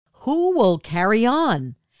Who will carry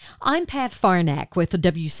on? I'm Pat Farnack with the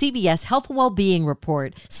WCBS Health and Wellbeing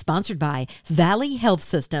Report, sponsored by Valley Health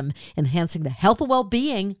System, enhancing the health and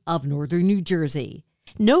well-being of Northern New Jersey.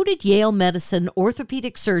 Noted Yale Medicine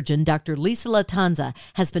orthopedic surgeon Dr. Lisa Lattanza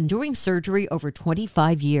has been doing surgery over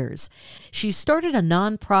 25 years. She started a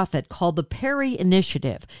nonprofit called the Perry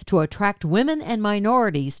Initiative to attract women and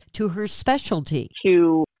minorities to her specialty.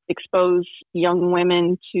 To expose young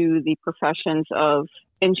women to the professions of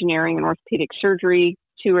engineering and orthopedic surgery,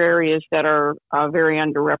 two areas that are very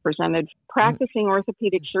underrepresented. Practicing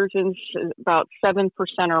orthopedic surgeons, about 7%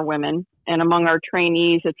 are women, and among our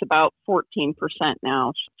trainees, it's about 14%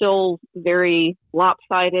 now. Still very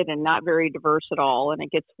lopsided and not very diverse at all, and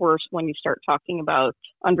it gets worse when you start talking about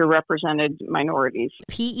underrepresented minorities.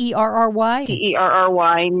 Perry?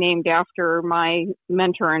 Perry, named after my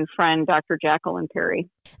mentor and friend, Dr. Jacqueline Perry.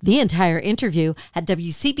 The entire interview at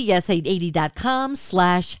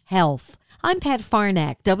WCBS880.com/health. I'm Pat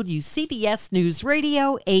Farnack, WCBS News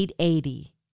Radio 880.